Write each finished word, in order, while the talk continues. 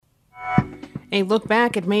A look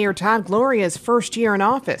back at Mayor Todd Gloria's first year in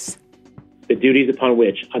office. The duties upon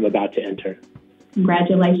which I'm about to enter.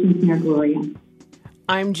 Congratulations, Mayor Gloria.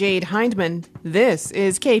 I'm Jade Hindman. This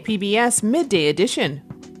is KPBS Midday Edition.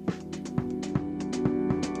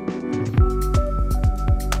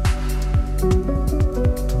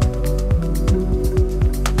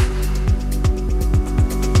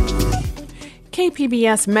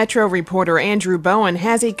 KPBS Metro reporter Andrew Bowen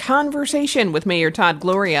has a conversation with Mayor Todd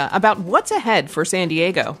Gloria about what's ahead for San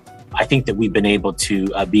Diego. I think that we've been able to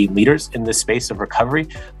be leaders in this space of recovery,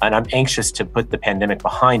 and I'm anxious to put the pandemic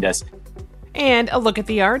behind us. And a look at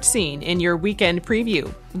the art scene in your weekend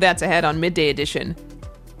preview. That's ahead on Midday Edition.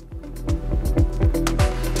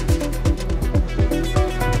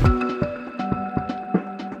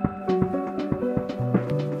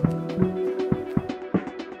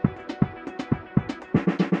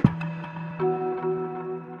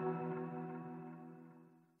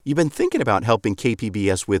 You've been thinking about helping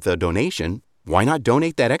KPBS with a donation. Why not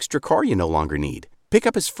donate that extra car you no longer need?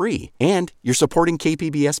 Pickup is free, and you're supporting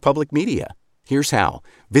KPBS Public Media. Here's how.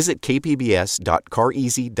 Visit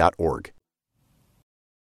kpbs.careasy.org.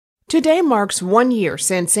 Today marks 1 year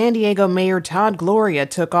since San Diego Mayor Todd Gloria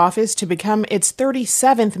took office to become its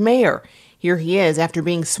 37th mayor. Here he is after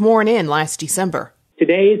being sworn in last December.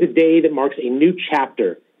 Today is a day that marks a new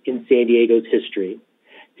chapter in San Diego's history.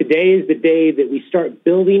 Today is the day that we start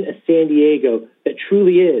building a San Diego that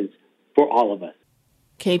truly is for all of us.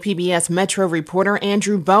 KPBS Metro reporter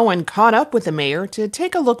Andrew Bowen caught up with the mayor to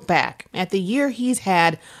take a look back at the year he's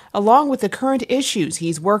had, along with the current issues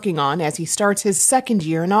he's working on as he starts his second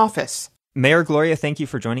year in office. Mayor Gloria, thank you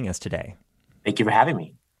for joining us today. Thank you for having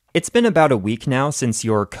me. It's been about a week now since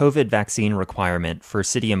your COVID vaccine requirement for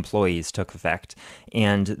city employees took effect,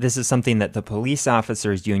 and this is something that the police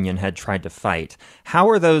officers union had tried to fight. How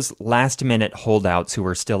are those last-minute holdouts who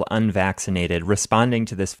are still unvaccinated responding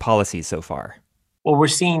to this policy so far? Well, we're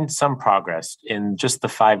seeing some progress. In just the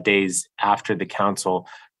 5 days after the council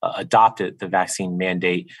adopted the vaccine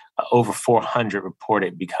mandate, over 400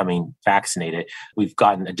 reported becoming vaccinated. We've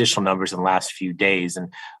gotten additional numbers in the last few days,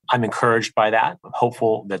 and I'm encouraged by that. I'm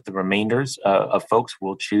hopeful that the remainders of folks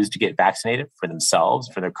will choose to get vaccinated for themselves,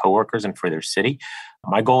 for their coworkers, and for their city.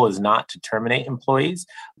 My goal is not to terminate employees.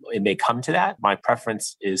 It may come to that. My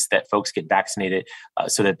preference is that folks get vaccinated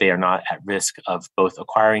so that they are not at risk of both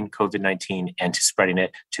acquiring COVID-19 and to spreading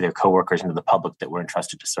it to their coworkers and to the public that we're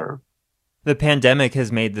entrusted to serve. The pandemic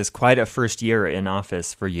has made this quite a first year in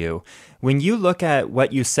office for you. When you look at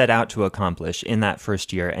what you set out to accomplish in that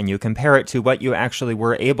first year and you compare it to what you actually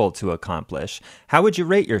were able to accomplish, how would you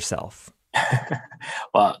rate yourself?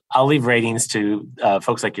 Well, I'll leave ratings to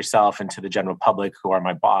folks like yourself and to the general public who are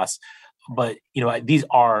my boss. But, these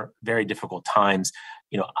are very difficult times.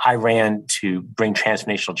 I ran to bring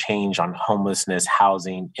transformational change on homelessness,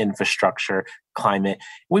 housing, infrastructure, climate.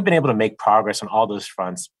 We've been able to make progress on all those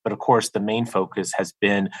fronts. But of course, the main focus has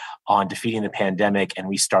been on defeating the pandemic and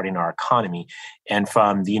restarting our economy. And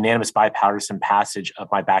from the unanimous bipartisan passage of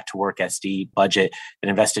my Back to Work SD budget that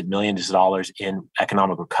invested millions of dollars in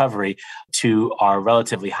economic recovery to our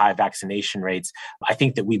relatively high vaccination rates, I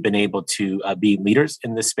think that we've been able to be leaders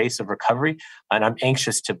in this space of recovery. And I'm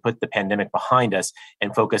anxious to put the pandemic behind us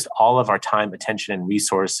and focus all of our time, attention, and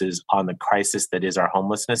resources on the crisis that is our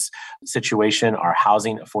homelessness situation, our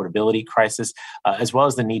housing affordability crisis, as well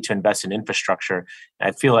as the need to invest in infrastructure.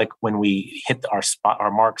 I feel like when we hit our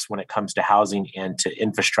marks when it comes to housing and to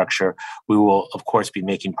infrastructure, we will, of course, be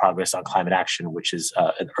making progress on climate action, which is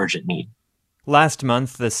an urgent need. Last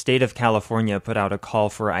month, the state of California put out a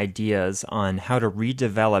call for ideas on how to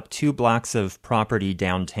redevelop 2 blocks of property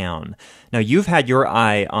downtown. Now, you've had your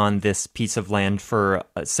eye on this piece of land for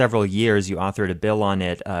several years. You authored a bill on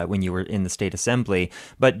it when you were in the state assembly.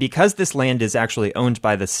 But because this land is actually owned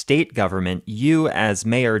by the state government, you as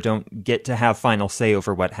mayor don't get to have final say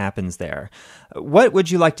over what happens there. What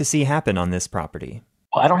would you like to see happen on this property?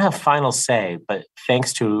 Well, I don't have final say, but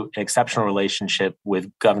thanks to an exceptional relationship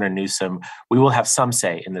with Governor Newsom, we will have some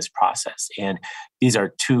say in this process. And these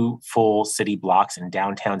are 2 full city blocks in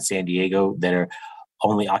downtown San Diego that are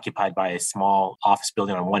only occupied by a small office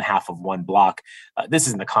building on one half of one block. This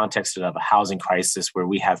is in the context of a housing crisis where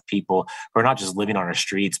we have people who are not just living on our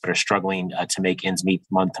streets, but are struggling to make ends meet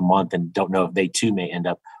month to month and don't know if they too may end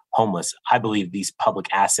up homeless. I believe these public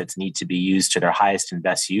assets need to be used to their highest and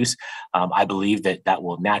best use. I believe that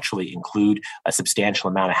will naturally include a substantial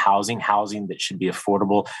amount of housing that should be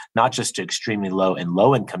affordable, not just to extremely low and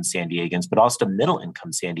low income San Diegans, but also to middle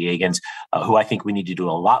income San Diegans, who I think we need to do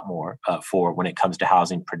a lot more for when it comes to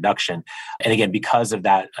housing production. And again, because of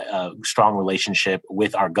that strong relationship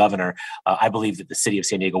with our governor, I believe that the city of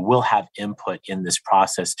San Diego will have input in this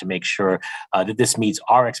process to make sure that this meets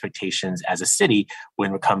our expectations as a city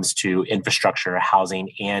when it comes to infrastructure,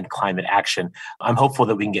 housing, and climate action. I'm hopeful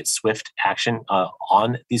that we can get swift action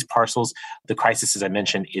on these parcels. The crisis, as I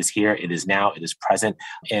mentioned, is here. It is now. It is present.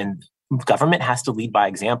 And government has to lead by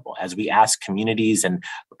example as we ask communities and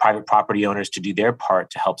private property owners to do their part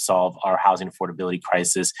to help solve our housing affordability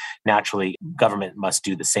crisis. Naturally, government must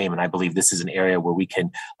do the same. And I believe this is an area where we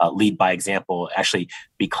can lead by example, actually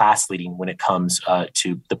be class leading when it comes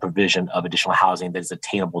to the provision of additional housing that is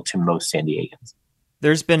attainable to most San Diegans.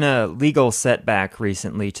 There's been a legal setback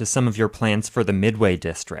recently to some of your plans for the Midway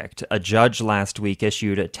District. A judge last week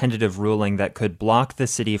issued a tentative ruling that could block the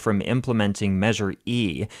city from implementing Measure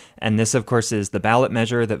E. And this, of course, is the ballot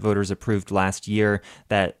measure that voters approved last year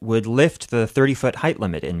that would lift the 30-foot height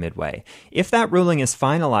limit in Midway. If that ruling is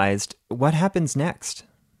finalized, what happens next?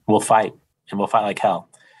 We'll fight, and we'll fight like hell.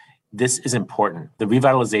 This is important. The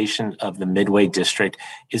revitalization of the Midway District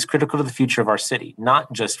is critical to the future of our city,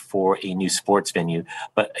 not just for a new sports venue,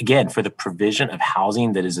 but again, for the provision of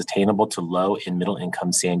housing that is attainable to low and middle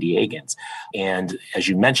income San Diegans. And as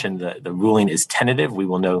you mentioned, the ruling is tentative. We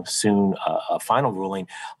will know soon a final ruling.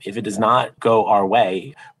 If it does not go our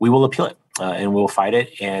way, we will appeal it. And we'll fight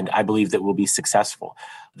it, and I believe that we'll be successful.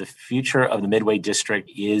 The future of the Midway District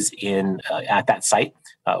is at that site.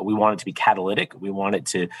 We want it to be catalytic. We want it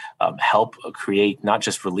to help create not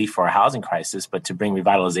just relief for our housing crisis, but to bring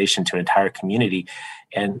revitalization to an entire community.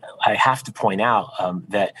 And I have to point out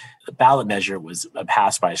that the ballot measure was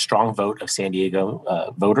passed by a strong vote of San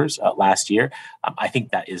Diego voters last year. I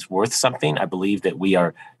think that is worth something. I believe that we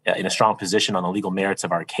are in a strong position on the legal merits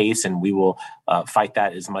of our case, and we will fight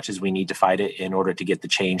that as much as we need to fight it in order to get the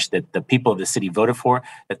change that the people of the city voted for,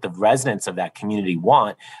 that the residents of that community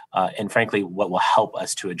want, and frankly, what will help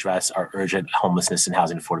us to address our urgent homelessness and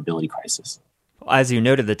housing affordability crisis. As you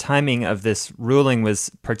noted, the timing of this ruling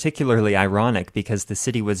was particularly ironic because the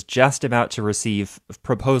city was just about to receive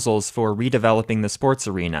proposals for redeveloping the sports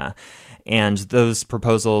arena. And those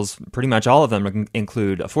proposals, pretty much all of them,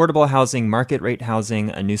 include affordable housing, market rate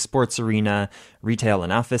housing, a new sports arena, retail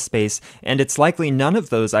and office space. And it's likely none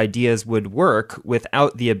of those ideas would work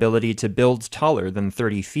without the ability to build taller than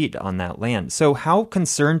 30 feet on that land. So how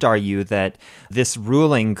concerned are you that this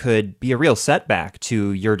ruling could be a real setback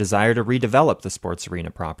to your desire to redevelop the sports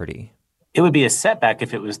arena property? It would be a setback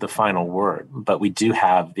if it was the final word, but we do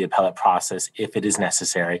have the appellate process, if it is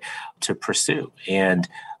necessary, to pursue. And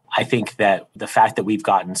I think that the fact that we've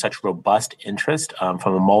gotten such robust interest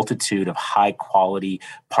from a multitude of high quality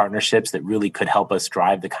partnerships that really could help us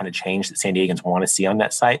drive the kind of change that San Diegans want to see on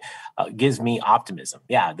that site gives me optimism.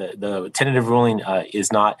 Yeah, the tentative ruling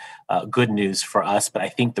is not good news for us, but I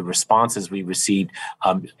think the responses we received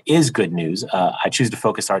is good news. I choose to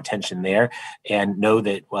focus our attention there and know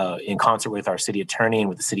that in concert with our city attorney and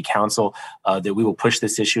with the city council, that we will push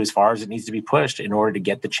this issue as far as it needs to be pushed in order to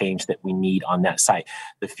get the change that we need on that site.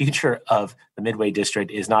 The future of the Midway District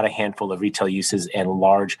is not a handful of retail uses and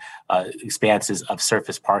large expanses of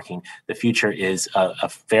surface parking. The future is a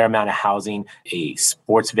fair amount of housing, a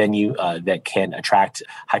sports venue that can attract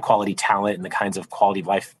high quality talent and the kinds of quality of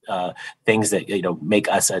life things that make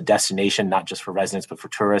us a destination, not just for residents, but for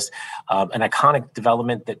tourists, an iconic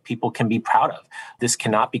development that people can be proud of. This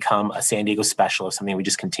cannot become a San Diego special, something we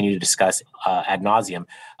just continue to discuss ad nauseum.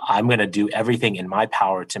 I'm going to do everything in my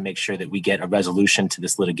power to make sure that we get a resolution to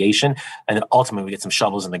this litigation, and then ultimately we get some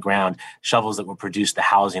shovels in the ground, shovels that will produce the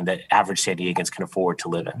housing that average San Diegans can afford to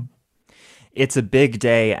live in. It's a big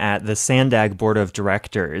day at the Sandag Board of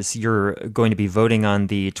Directors. You're going to be voting on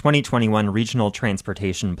the 2021 Regional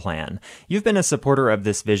Transportation Plan. You've been a supporter of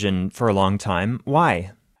this vision for a long time.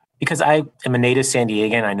 Why? Because I am a native San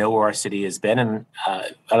Diegan, I know where our city has been, and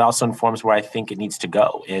it also informs where I think it needs to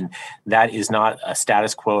go. And that is not a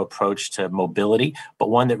status quo approach to mobility,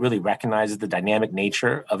 but one that really recognizes the dynamic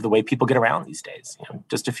nature of the way people get around these days.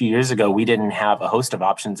 Just a few years ago, we didn't have a host of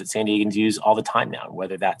options that San Diegans use all the time now,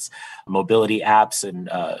 whether that's mobility apps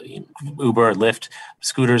and Uber, Lyft,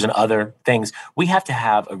 scooters, and other things. We have to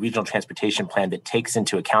have a regional transportation plan that takes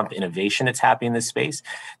into account the innovation that's happening in this space,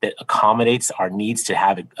 that accommodates our needs to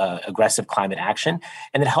have aggressive climate action,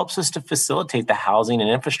 and it helps us to facilitate the housing and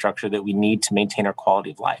infrastructure that we need to maintain our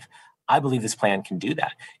quality of life. I believe this plan can do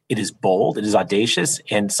that. It is bold, it is audacious,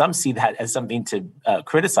 and some see that as something to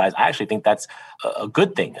criticize. I actually think that's a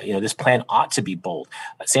good thing. This plan ought to be bold.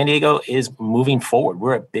 San Diego is moving forward.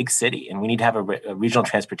 We're a big city, and we need to have a regional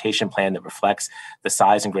transportation plan that reflects the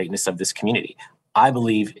size and greatness of this community. I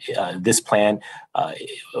believe this plan,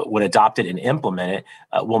 when adopted and implemented,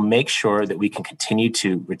 will make sure that we can continue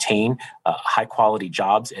to retain high-quality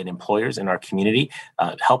jobs and employers in our community,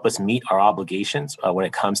 help us meet our obligations when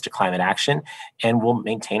it comes to climate action, and will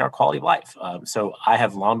maintain our quality of life. So I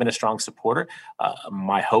have long been a strong supporter.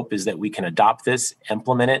 My hope is that we can adopt this,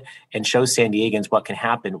 implement it, and show San Diegans what can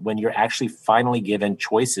happen when you're actually finally given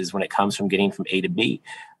choices when it comes from getting from A to B.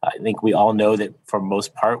 I think we all know that for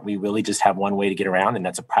most part, we really just have one way to get around, and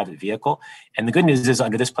that's a private vehicle. And the good news is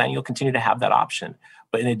under this plan, you'll continue to have that option.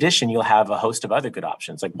 But in addition, you'll have a host of other good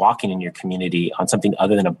options, like walking in your community on something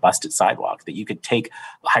other than a busted sidewalk, that you could take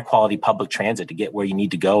high quality public transit to get where you need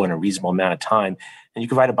to go in a reasonable amount of time. And you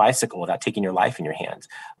could ride a bicycle without taking your life in your hands.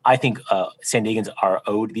 I think San Diegans are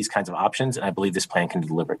owed these kinds of options, and I believe this plan can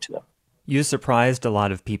deliver it to them. You surprised a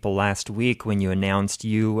lot of people last week when you announced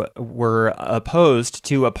you were opposed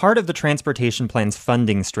to a part of the transportation plan's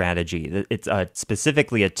funding strategy. It's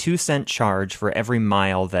specifically a 2-cent charge for every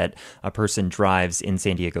mile that a person drives in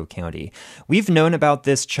San Diego County. We've known about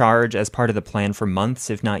this charge as part of the plan for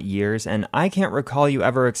months, if not years, and I can't recall you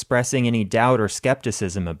ever expressing any doubt or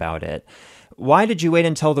skepticism about it. Why did you wait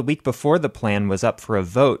until the week before the plan was up for a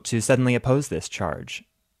vote to suddenly oppose this charge?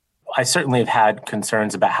 I certainly have had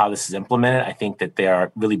concerns about how this is implemented. I think that there are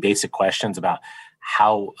really basic questions about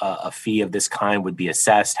how a fee of this kind would be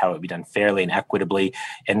assessed, how it would be done fairly and equitably,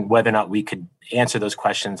 and whether or not we could answer those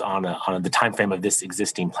questions on the time frame of this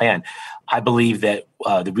existing plan. I believe that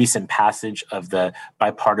the recent passage of the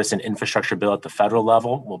bipartisan infrastructure bill at the federal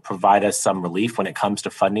level will provide us some relief when it comes to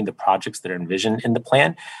funding the projects that are envisioned in the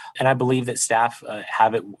plan. And I believe that staff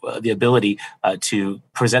have the ability to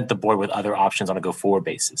present the board with other options on a go-forward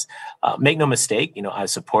basis. Make no mistake, I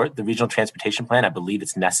support the regional transportation plan. I believe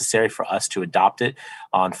it's necessary for us to adopt it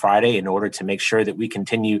on Friday in order to make sure that we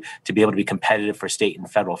continue to be able to be competitive for state and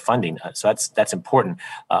federal funding. So that's important.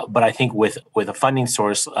 But I think with a funding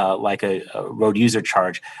source like a road user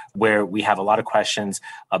charge, where we have a lot of questions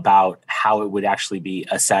about how it would actually be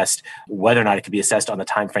assessed, whether or not it could be assessed on the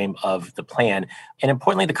time frame of the plan, and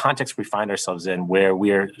importantly, the context we find ourselves in, where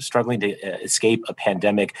we are struggling to escape a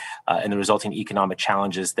pandemic and the resulting economic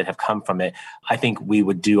challenges that have come from it, I think we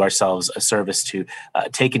would do ourselves a service to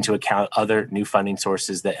take into account other new funding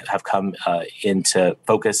sources that have come into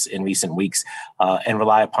focus in recent weeks and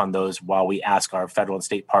rely upon those while we ask our federal and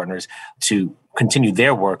state partners to continue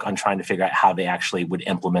their work on trying to figure out how they actually would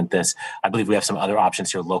implement this. I believe we have some other options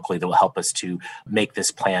here locally that will help us to make this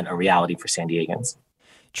plan a reality for San Diegans.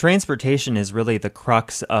 Transportation is really the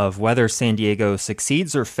crux of whether San Diego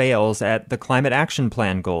succeeds or fails at the climate action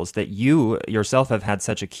plan goals that you yourself have had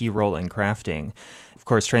such a key role in crafting. Of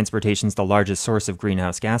course, transportation is the largest source of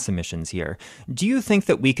greenhouse gas emissions here. Do you think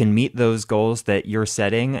that we can meet those goals that you're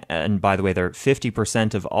setting? And by the way, they're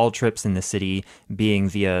 50% of all trips in the city being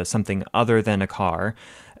via something other than a car.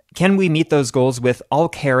 Can we meet those goals with all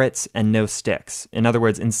carrots and no sticks? In other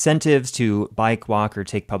words, incentives to bike, walk, or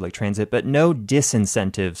take public transit, but no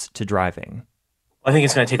disincentives to driving? I think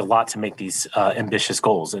it's going to take a lot to make these ambitious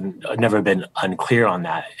goals, and I've never been unclear on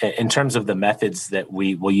that. In terms of the methods that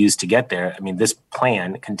we will use to get there, I mean, this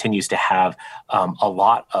plan continues to have a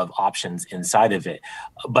lot of options inside of it.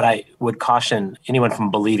 But I would caution anyone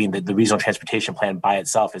from believing that the regional transportation plan by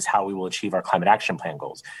itself is how we will achieve our climate action plan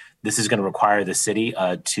goals. This is going to require the city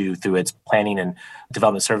through its planning and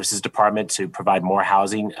development services department, to provide more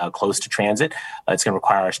housing close to transit. It's going to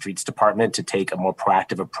require our streets department to take a more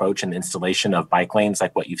proactive approach in the installation of bike lanes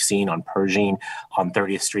like what you've seen on Pershing, on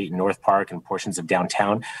 30th Street in North Park and portions of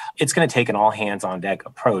downtown. It's going to take an all hands on deck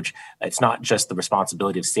approach. It's not just the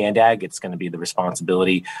responsibility of SANDAG. It's going to be the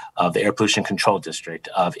responsibility of the Air Pollution Control District,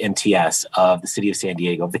 of MTS, of the city of San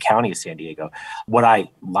Diego, of the county of San Diego. What I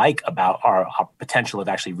like about our potential of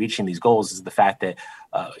actually reaching these goals is the fact that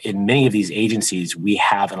in many of these agencies, we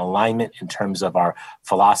have an alignment in terms of our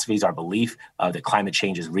philosophies, our belief that climate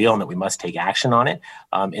change is real and that we must take action on it.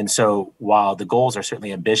 And so while the goals are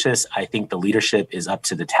certainly ambitious, I think the leadership is up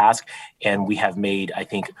to the task. And we have made, I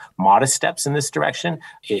think, modest steps in this direction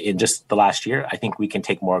in just the last year. I think we can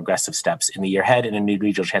take more aggressive steps in the year ahead, and a new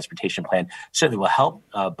regional transportation plan certainly will help,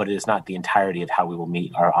 but it is not the entirety of how we will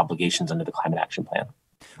meet our obligations under the climate action plan.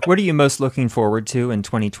 What are you most looking forward to in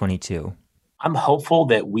 2022? I'm hopeful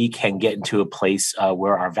that we can get into a place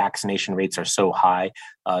where our vaccination rates are so high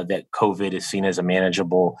that COVID is seen as a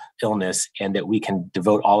manageable illness, and that we can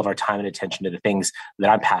devote all of our time and attention to the things that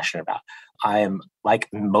I'm passionate about. I am, like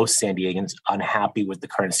most San Diegans, unhappy with the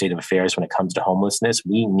current state of affairs when it comes to homelessness.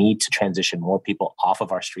 We need to transition more people off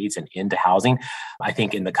of our streets and into housing. I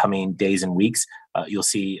think in the coming days and weeks, you'll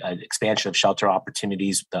see an expansion of shelter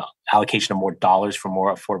opportunities, the allocation of more dollars for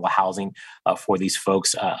more affordable housing for these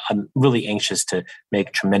folks. I'm really anxious to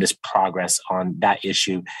make tremendous progress on that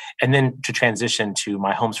issue. And then to transition to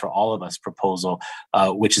my Homes for All of Us proposal,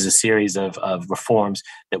 which is a series of reforms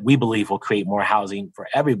that we believe will create more housing for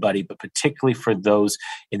everybody, but particularly for those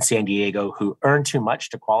in San Diego who earn too much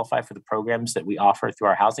to qualify for the programs that we offer through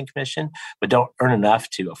our Housing Commission, but don't earn enough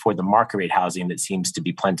to afford the market rate housing that seems to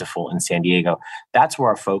be plentiful in San Diego. That's where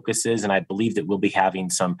our focus is, and I believe that we'll be having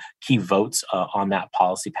some key votes on that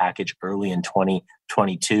policy package early in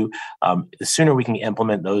 2022. The sooner we can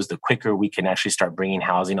implement those, the quicker we can actually start bringing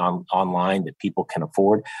housing online that people can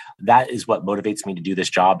afford. That is what motivates me to do this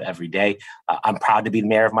job every day. I'm proud to be the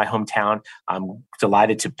mayor of my hometown. I'm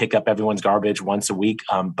delighted to pick up everyone's garbage once a week,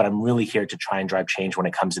 but I'm really here to try and drive change when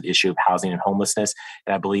it comes to the issue of housing and homelessness.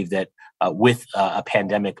 And I believe that with a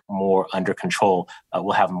pandemic more under control,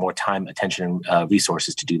 we'll have more time, attention, and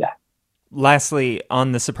resources to do that. Lastly,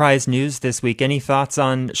 on the surprise news this week, any thoughts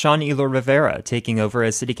on Sean Elo Rivera taking over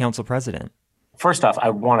as City Council President? First off,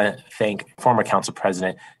 I want to thank former Council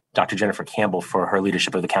President Dr. Jennifer Campbell for her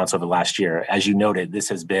leadership of the council over the last year. As you noted, this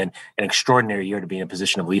has been an extraordinary year to be in a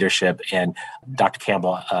position of leadership, and Dr.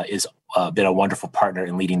 Campbell is been a wonderful partner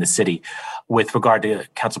in leading the city. With regard to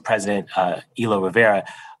Council President Elo Rivera,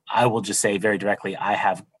 I will just say very directly, I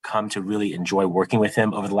have come to really enjoy working with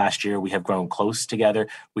him over the last year. We have grown close together.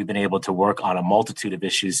 We've been able to work on a multitude of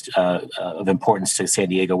issues of importance to San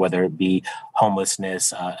Diego, whether it be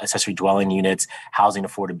homelessness, accessory dwelling units, housing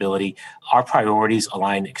affordability. Our priorities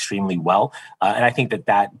align extremely well. And I think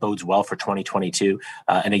that bodes well for 2022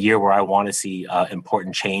 and a year where I want to see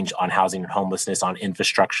important change on housing and homelessness, on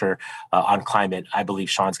infrastructure, on climate. I believe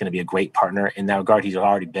Sean's going to be a great partner in that regard. He's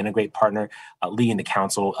already been a great partner. Leading the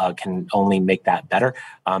council can only make that better.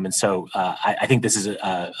 And so I think this is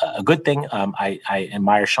a good thing. I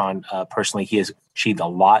admire Sean personally. He has achieved a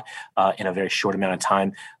lot in a very short amount of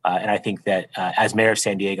time. And I think that as mayor of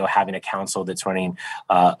San Diego, having a council that's running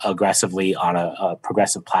aggressively on a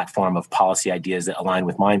progressive platform of policy ideas that align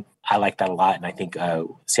with mine, I like that a lot. And I think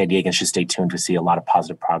San Diegans should stay tuned to see a lot of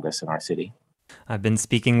positive progress in our city. I've been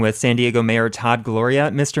speaking with San Diego Mayor Todd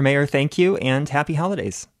Gloria. Mr. Mayor, thank you and happy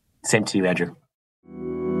holidays. Same to you, Andrew.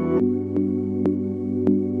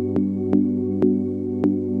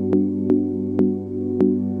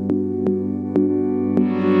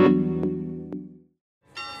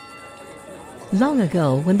 Long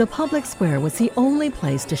ago, when the public square was the only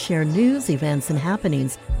place to share news, events, and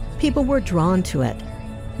happenings, people were drawn to it.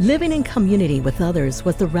 Living in community with others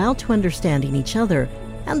was the route to understanding each other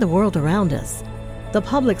and the world around us. The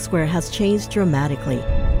public square has changed dramatically,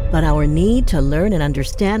 but our need to learn and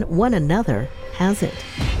understand one another hasn't.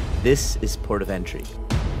 This is Port of Entry,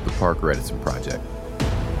 the Parker Edison Project.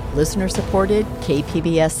 Listener-supported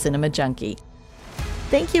KPBS Cinema Junkie.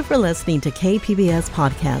 Thank you for listening to KPBS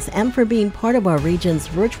Podcast and for being part of our region's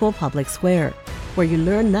virtual public square, where you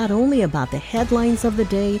learn not only about the headlines of the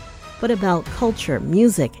day, but about culture,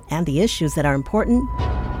 music, and the issues that are important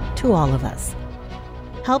to all of us.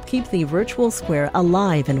 Help keep the virtual square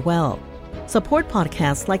alive and well. Support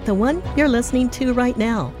podcasts like the one you're listening to right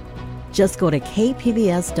now. Just go to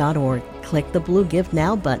kpbs.org, click the blue Give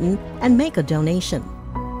Now button, and make a donation.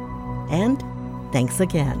 And thanks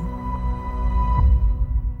again.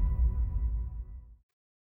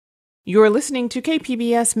 You're listening to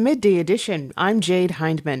KPBS Midday Edition. I'm Jade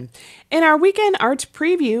Hindman. In our weekend arts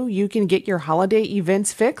preview, you can get your holiday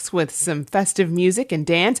events fix with some festive music and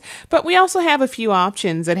dance, but we also have a few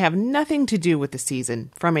options that have nothing to do with the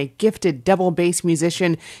season, from a gifted double bass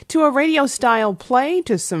musician to a radio-style play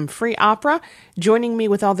to some free opera. Joining me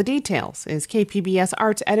with all the details is KPBS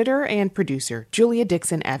arts editor and producer Julia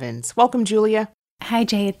Dixon Evans. Welcome, Julia. Hi,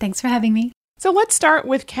 Jade. Thanks for having me. So let's start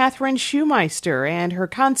with Catherine Schumeister and her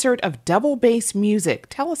concert of double bass music.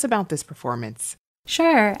 Tell us about this performance.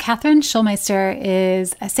 Sure. Catherine Schumeister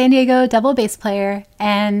is a San Diego double bass player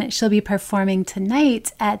and she'll be performing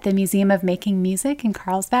tonight at the Museum of Making Music in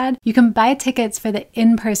Carlsbad. You can buy tickets for the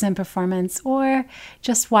in-person performance or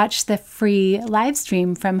just watch the free live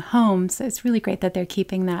stream from home, so it's really great that they're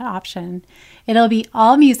keeping that option. It'll be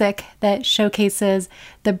all music that showcases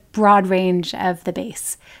the broad range of the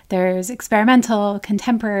bass. There's experimental,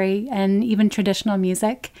 contemporary, and even traditional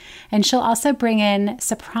music. And she'll also bring in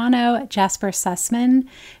soprano Jasper Sussman,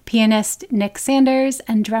 pianist Nick Sanders,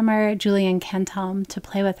 and drummer Julian Cantalm to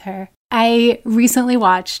play with her. I recently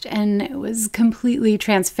watched and was completely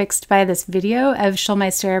transfixed by this video of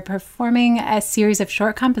Schulmeister performing a series of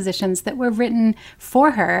short compositions that were written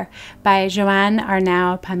for her by Joanne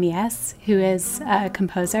Arnaud-Pamiès, who is a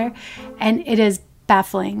composer. And it is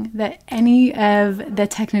baffling that any of the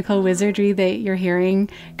technical wizardry that you're hearing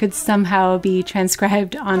could somehow be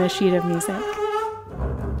transcribed on a sheet of music.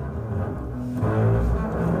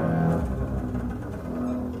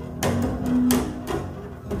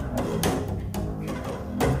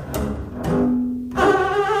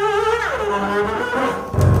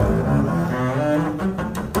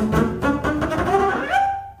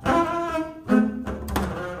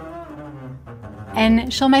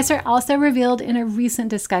 And Schulmeister also revealed in a recent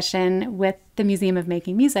discussion with the Museum of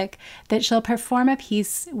Making Music that she'll perform a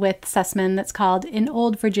piece with Sussman that's called In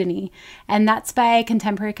Old Virginny, and that's by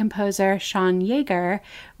contemporary composer Sean Yeager,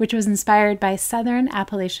 which was inspired by Southern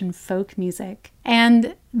Appalachian folk music.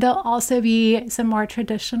 And there'll also be some more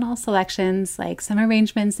traditional selections, like some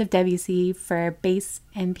arrangements of Debussy for bass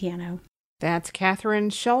and piano. That's Catherine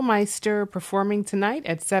Schulmeister performing tonight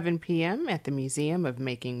at 7 p.m. at the Museum of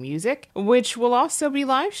Making Music, which will also be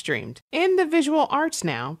live streamed. In the visual arts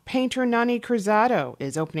now, painter Nani Cruzado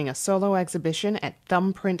is opening a solo exhibition at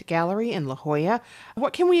Thumbprint Gallery in La Jolla.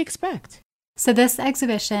 What can we expect? So this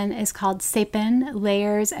exhibition is called Sapin,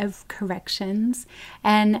 Layers of Corrections,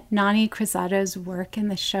 and Nani Cruzado's work in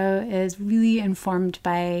the show is really informed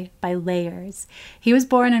by layers. He was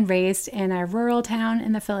born and raised in a rural town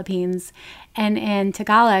in the Philippines, and in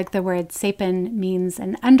Tagalog, the word sapin means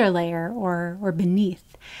an underlayer or beneath.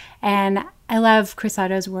 And I love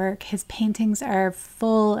Cruzado's work. His paintings are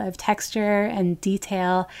full of texture and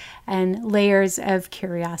detail and layers of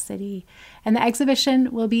curiosity. And the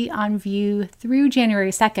exhibition will be on view through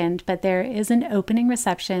January 2nd, but there is an opening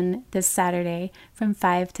reception this Saturday from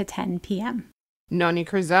 5 to 10 p.m. Nani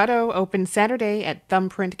Cruzado opens Saturday at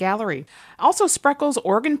Thumbprint Gallery. Also, Spreckles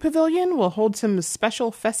Organ Pavilion will hold some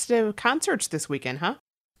special festive concerts this weekend, huh?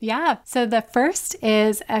 Yeah, so the first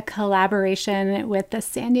is a collaboration with the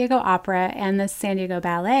San Diego Opera and the San Diego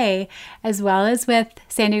Ballet, as well as with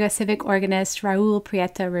San Diego Civic organist Raul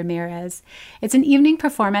Prieto Ramirez. It's an evening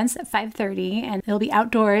performance at 5:30, and it'll be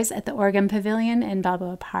outdoors at the Organ Pavilion in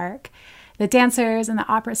Balboa Park. The dancers and the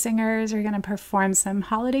opera singers are going to perform some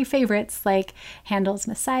holiday favorites like Handel's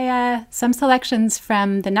Messiah, some selections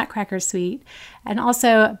from the Nutcracker Suite, and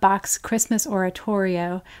also Bach's Christmas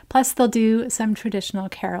Oratorio. Plus, they'll do some traditional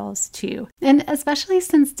carols too. And especially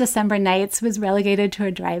since December Nights was relegated to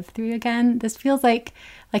a drive-thru again, this feels like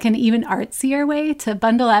an even artsier way to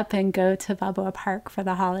bundle up and go to Balboa Park for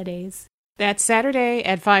the holidays. That's Saturday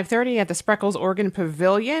at 5:30 at the Spreckles Organ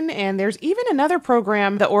Pavilion, and there's even another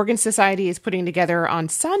program the Organ Society is putting together on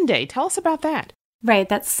Sunday. Tell us about that. Right,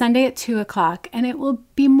 that's Sunday at 2 o'clock, and it will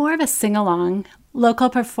be more of a sing-along. Local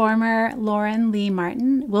performer Lauren Lee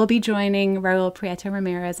Martin will be joining Raul Prieto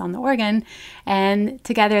Ramirez on the organ, and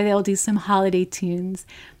together they'll do some holiday tunes.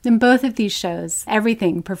 In both of these shows,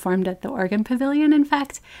 everything performed at the Organ Pavilion, in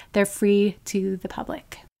fact, they're free to the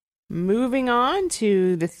public. Moving on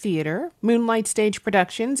to the theater, Moonlight Stage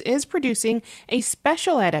Productions is producing a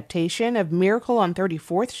special adaptation of Miracle on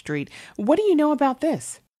 34th Street. What do you know about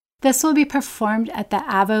this? This will be performed at the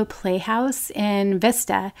Avo Playhouse in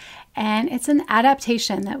Vista, and it's an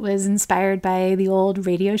adaptation that was inspired by the old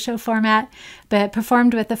radio show format, but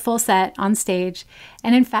performed with a full set on stage.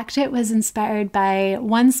 And in fact, it was inspired by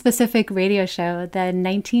one specific radio show, the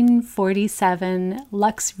 1947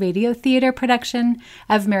 Lux Radio Theater production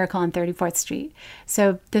of Miracle on 34th Street.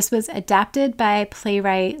 So this was adapted by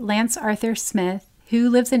playwright Lance Arthur Smith, who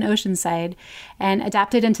lives in Oceanside, and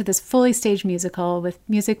adapted into this fully staged musical with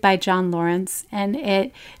music by John Lawrence. And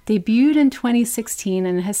it debuted in 2016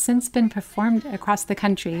 and has since been performed across the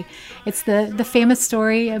country. It's the famous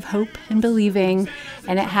story of hope and believing,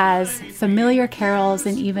 and it has familiar carols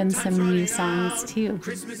and even some new songs too.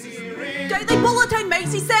 Daily Bulletin,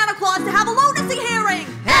 Macy Santa Claus to have a lunacy hearing.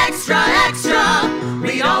 Extra, extra,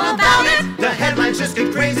 read all about it. The headlines just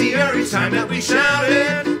get crazier each time that we shout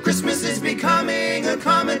it. Christmas is becoming a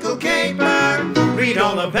comical caper. Read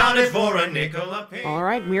all about it for a nickel a page. All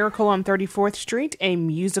right, Miracle on 34th Street, a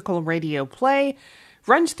musical radio play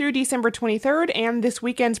runs through December 23rd, and this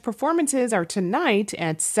weekend's performances are tonight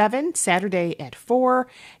at 7, Saturday at 4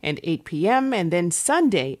 and 8 p.m., and then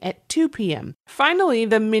Sunday at 2 p.m. Finally,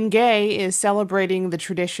 the Mingay is celebrating the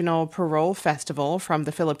traditional Parol Festival from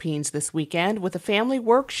the Philippines this weekend with a family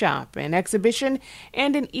workshop, an exhibition,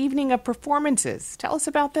 and an evening of performances. Tell us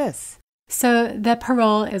about this. So the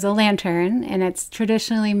parol is a lantern, and it's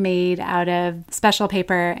traditionally made out of special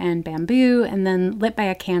paper and bamboo and then lit by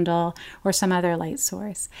a candle or some other light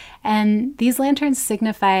source. And these lanterns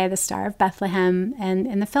signify the Star of Bethlehem, and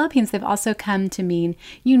in the Philippines they've also come to mean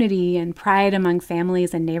unity and pride among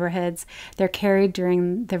families and neighborhoods. They're carried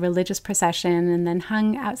during the religious procession and then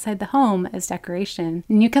hung outside the home as decoration.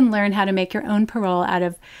 And you can learn how to make your own parol out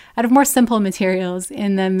of more simple materials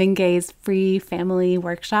in the Mingay's free family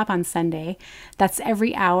workshop on Sunday. That's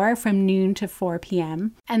every hour from noon to 4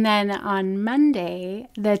 p.m. And then on Monday,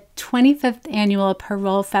 the 25th annual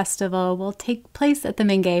Parol Festival will take place at the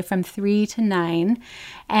Mingay from 3 to 9.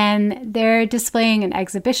 And they're displaying an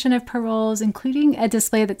exhibition of paroles, including a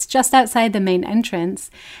display that's just outside the main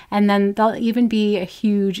entrance. And then there'll even be a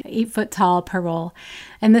huge 8-foot-tall parol.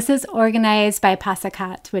 And this is organized by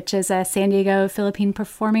Pasakat, which is a San Diego Philippine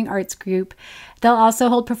performing arts group. They'll also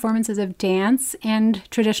hold performances of dance and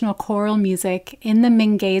traditional choral music in the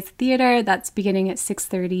Mingay's Theater. That's beginning at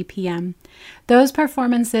 6:30 p.m. Those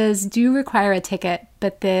performances do require a ticket,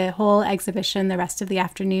 but the whole exhibition the rest of the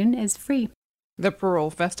afternoon is free. The Parol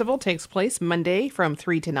Festival takes place Monday from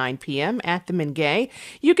 3 to 9 p.m. at the Mingay.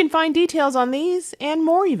 You can find details on these and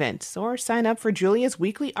more events or sign up for Julia's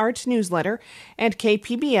weekly arts newsletter at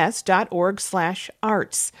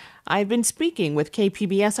kpbs.org/arts. I've been speaking with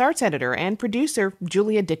KPBS arts editor and producer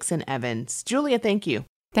Julia Dixon Evans. Julia, thank you.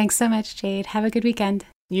 Thanks so much, Jade. Have a good weekend.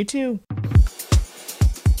 You too.